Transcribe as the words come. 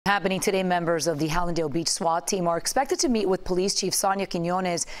Happening today, members of the Hallandale Beach SWAT team are expected to meet with Police Chief Sonia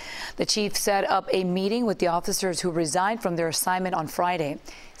Quiñones. The chief set up a meeting with the officers who resigned from their assignment on Friday.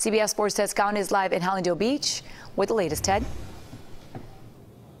 CBS Sports' Ted Scouten is live in Hallandale Beach with the latest. Ted.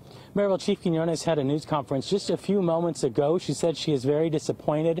 Maribel, Chief Quiñones had a news conference just a few moments ago. She said she is very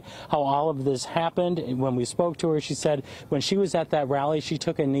disappointed how all of this happened. And when we spoke to her, she said when she was at that rally, she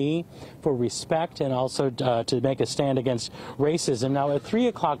took a knee for respect and also to make a stand against racism. Now, at 3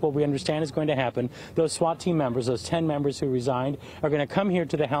 o'clock, what we understand is going to happen, those SWAT team members, those 10 members who resigned, are going to come here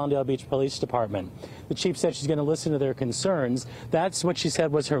to the Hallandale Beach Police Department. The chief said she's going to listen to their concerns. That's what she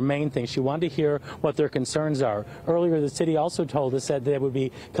said was her main thing. She wanted to hear what their concerns are. Earlier, the city also told us that they would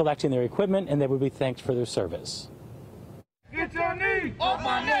be collecting their equipment and they would be thanked for their service. Get your knee off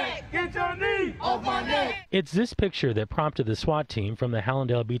my neck! Get your knee off my neck! It's this picture that prompted the SWAT team from the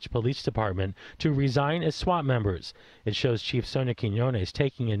Hallandale Beach Police Department to resign as SWAT members. It shows Chief Sonia Quiñones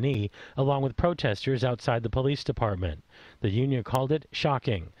taking a knee along with protesters outside the police department. The union called it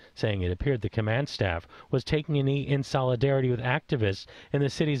shocking, saying it appeared the command staff was taking a knee in solidarity with activists and the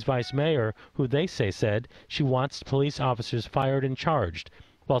city's vice mayor, who they say said she wants police officers fired and charged,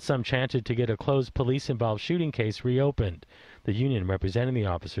 while some chanted to get a closed police-involved shooting case reopened. The union representing the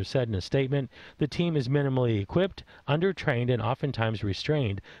officer said in a statement, the team is minimally equipped, undertrained, and oftentimes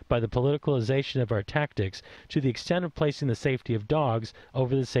restrained by the politicalization of our tactics to the extent of placing the safety of dogs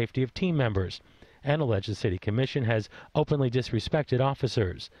over the safety of team members, and alleged the city commission has openly disrespected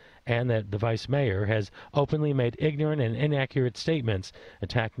officers, and that the vice mayor has openly made ignorant and inaccurate statements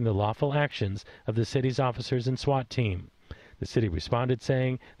attacking the lawful actions of the city's officers and SWAT team. The city responded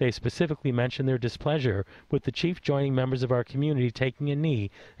saying they specifically mentioned their displeasure with the chief joining members of our community taking a knee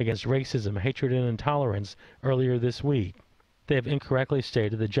against racism, hatred, and intolerance earlier this week. They have incorrectly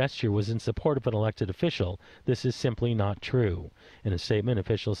stated the gesture was in support of an elected official. This is simply not true. In a statement,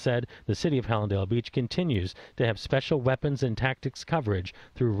 officials said the city of Hallandale Beach continues to have special weapons and tactics coverage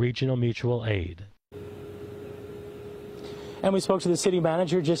through regional mutual aid. And we spoke to the city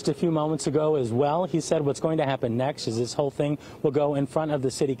manager just a few moments ago as well. He said what's going to happen next is this whole thing will go in front of the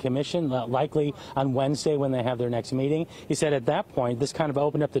city commission, likely on Wednesday when they have their next meeting. He said at that point, this kind of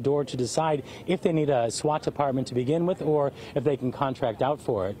opened up the door to decide if they need a SWAT department to begin with or if they can contract out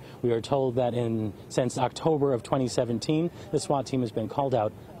for it. We are told that since October of 2017, the SWAT team has been called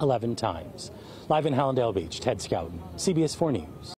out 11 times. Live in Hallandale Beach, Ted Scouten, CBS 4 News.